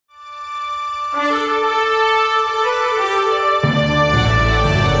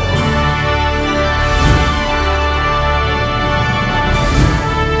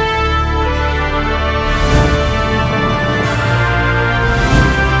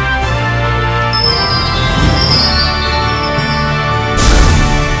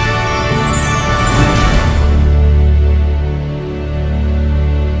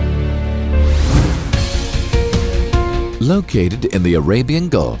Located in the Arabian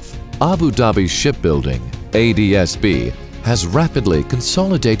Gulf, Abu Dhabi Shipbuilding, ADSB, has rapidly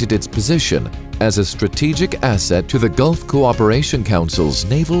consolidated its position as a strategic asset to the Gulf Cooperation Council's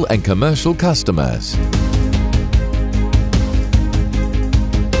naval and commercial customers.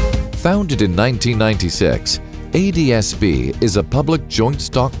 Founded in 1996, ADSB is a public joint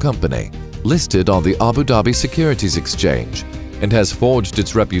stock company listed on the Abu Dhabi Securities Exchange and has forged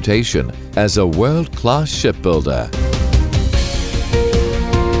its reputation as a world-class shipbuilder.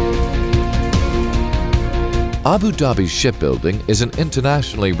 Abu Dhabi Shipbuilding is an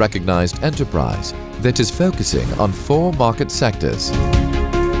internationally recognized enterprise that is focusing on 4 market sectors.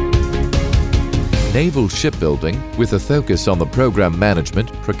 Naval shipbuilding, with a focus on the program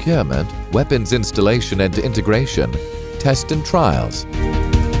management, procurement, weapons installation and integration, test and trials.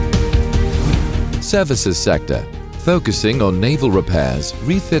 Services sector, focusing on naval repairs,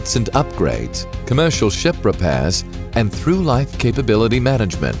 refits and upgrades, commercial ship repairs, and through-life capability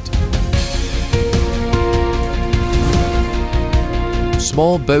management.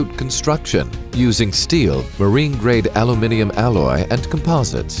 Small boat construction, using steel, marine-grade aluminium alloy and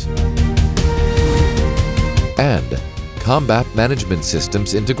composites. And combat management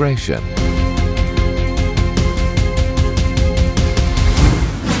systems integration.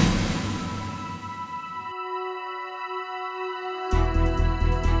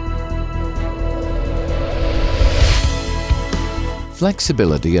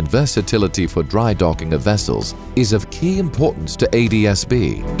 Flexibility and versatility for dry docking of vessels is of key importance to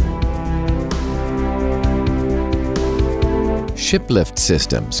ADSB. Shiplift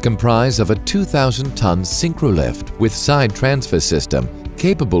systems comprise of a 2,000-ton synchrolift with side transfer system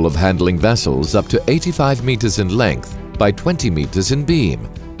capable of handling vessels up to 85 meters in length by 20 meters in beam,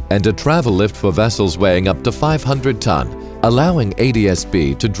 and a travel lift for vessels weighing up to 500 ton, allowing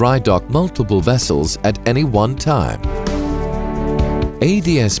ADSB to dry dock multiple vessels at any one time.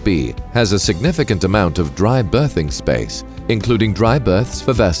 ADSB has a significant amount of dry berthing space, including dry berths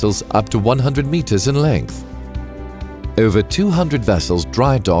for vessels up to 100 meters in length. Over 200 vessels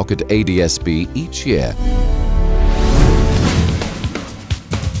dry dock at ADSB each year.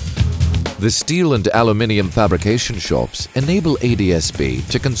 The steel and aluminium fabrication shops enable ADSB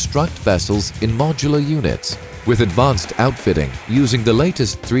to construct vessels in modular units with advanced outfitting using the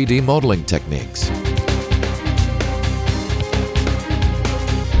latest 3D modeling techniques.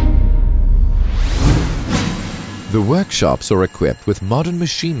 The workshops are equipped with modern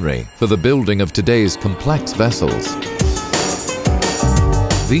machinery for the building of today's complex vessels.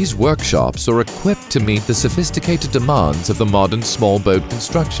 These workshops are equipped to meet the sophisticated demands of the modern small boat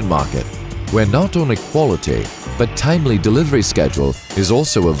construction market, where not only quality, but timely delivery schedule is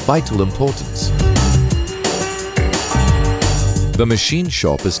also of vital importance. The machine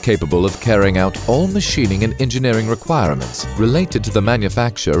shop is capable of carrying out all machining and engineering requirements related to the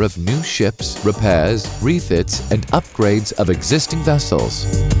manufacture of new ships, repairs, refits, and upgrades of existing vessels.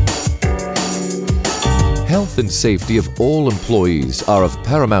 Health and safety of all employees are of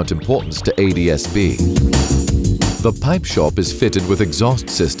paramount importance to ADSB. The pipe shop is fitted with exhaust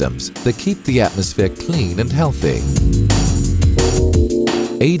systems that keep the atmosphere clean and healthy.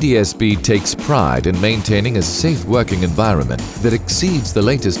 ADSB takes pride in maintaining a safe working environment that exceeds the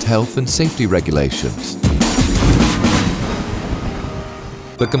latest health and safety regulations.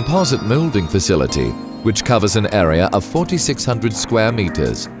 The composite molding facility, which covers an area of 4,600 square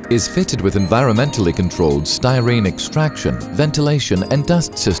meters, is fitted with environmentally controlled styrene extraction, ventilation and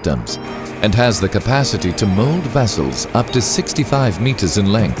dust systems, and has the capacity to mold vessels up to 65 meters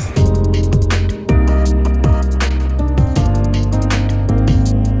in length.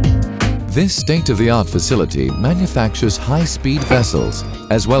 This state-of-the-art facility manufactures high-speed vessels,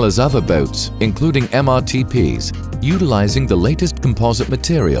 as well as other boats, including MRTPs, utilizing the latest composite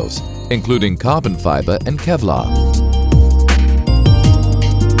materials, including carbon fiber and Kevlar.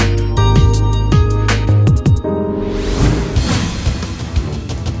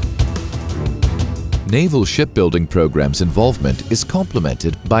 Naval shipbuilding programs' involvement is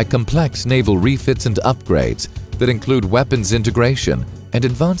complemented by complex naval refits and upgrades that include weapons integration and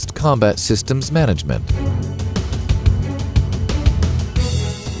advanced combat systems management.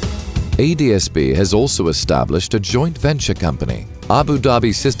 ADSB has also established a joint venture company, Abu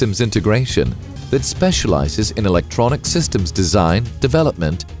Dhabi Systems Integration, that specializes in electronic systems design,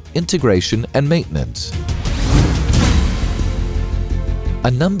 development, integration and maintenance.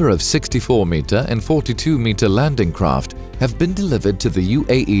 A number of 64-meter and 42-meter landing craft have been delivered to the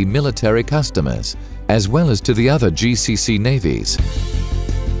UAE military customers, as well as to the other GCC navies.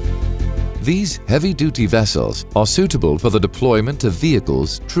 These heavy-duty vessels are suitable for the deployment of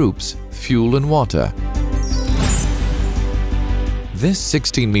vehicles, troops, fuel and water. This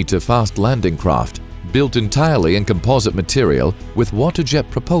 16-meter fast landing craft, built entirely in composite material with water-jet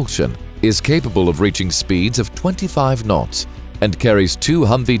propulsion, is capable of reaching speeds of 25 knots and carries 2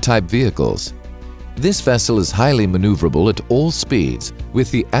 Humvee-type vehicles. This vessel is highly maneuverable at all speeds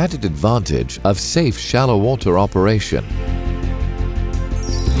with the added advantage of safe shallow water operation.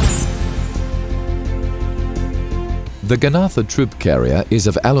 The Ganatha troop carrier is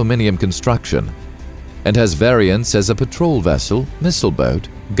of aluminium construction and has variants as a patrol vessel, missile boat,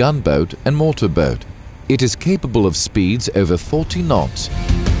 gunboat and mortar boat. It is capable of speeds over 40 knots.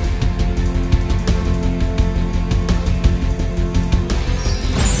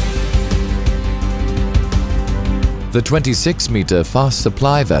 The 26-meter fast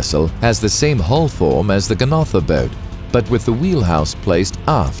supply vessel has the same hull form as the Ganatha boat, but with the wheelhouse placed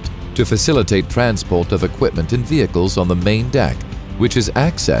aft to facilitate transport of equipment and vehicles on the main deck, which is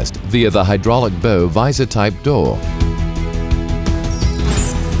accessed via the hydraulic bow visor-type door.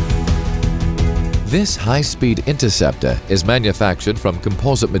 This high-speed interceptor is manufactured from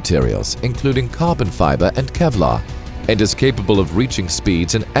composite materials including carbon fiber and Kevlar and is capable of reaching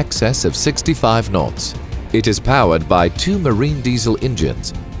speeds in excess of 65 knots. It is powered by 2 marine diesel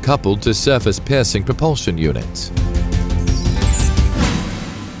engines coupled to surface-piercing propulsion units.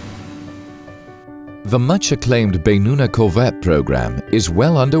 The much-acclaimed Benuna corvette program is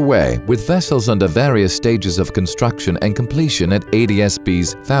well underway with vessels under various stages of construction and completion at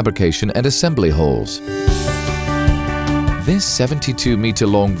ADSB's fabrication and assembly halls. This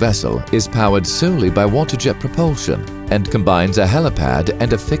 72-meter-long vessel is powered solely by water-jet propulsion and combines a helipad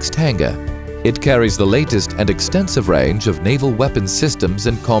and a fixed hangar. It carries the latest and extensive range of naval weapons systems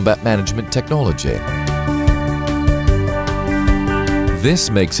and combat management technology.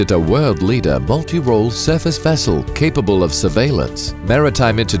 This makes it a world-leader multi-role surface vessel capable of surveillance,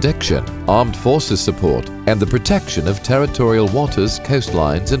 maritime interdiction, armed forces support, and the protection of territorial waters,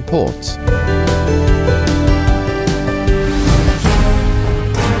 coastlines, and ports.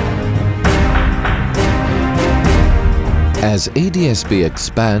 As ADSB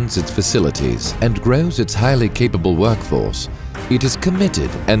expands its facilities and grows its highly capable workforce, it is committed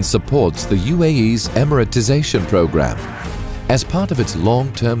and supports the UAE's Emiratization program. As part of its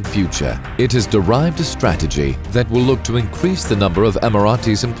long-term future, it has derived a strategy that will look to increase the number of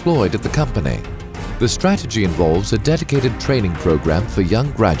Emiratis employed at the company. The strategy involves a dedicated training program for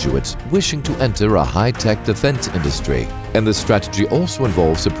young graduates wishing to enter a high-tech defense industry, and the strategy also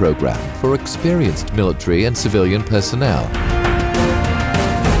involves a program for experienced military and civilian personnel.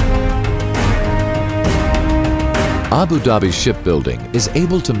 Abu Dhabi Shipbuilding is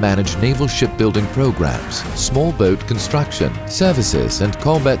able to manage naval shipbuilding programs, small boat construction, services and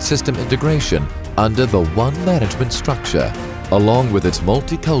combat system integration under the one management structure, along with its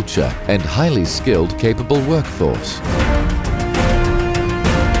multicultural and highly skilled capable workforce.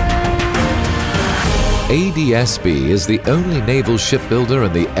 ADSB is the only naval shipbuilder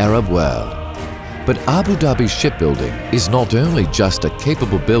in the Arab world. But Abu Dhabi Shipbuilding is not only just a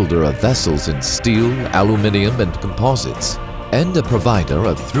capable builder of vessels in steel, aluminium and composites, and a provider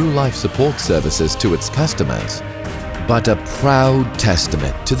of through-life support services to its customers, but a proud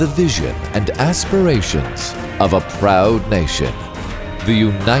testament to the vision and aspirations of a proud nation, the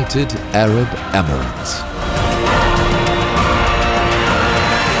United Arab Emirates.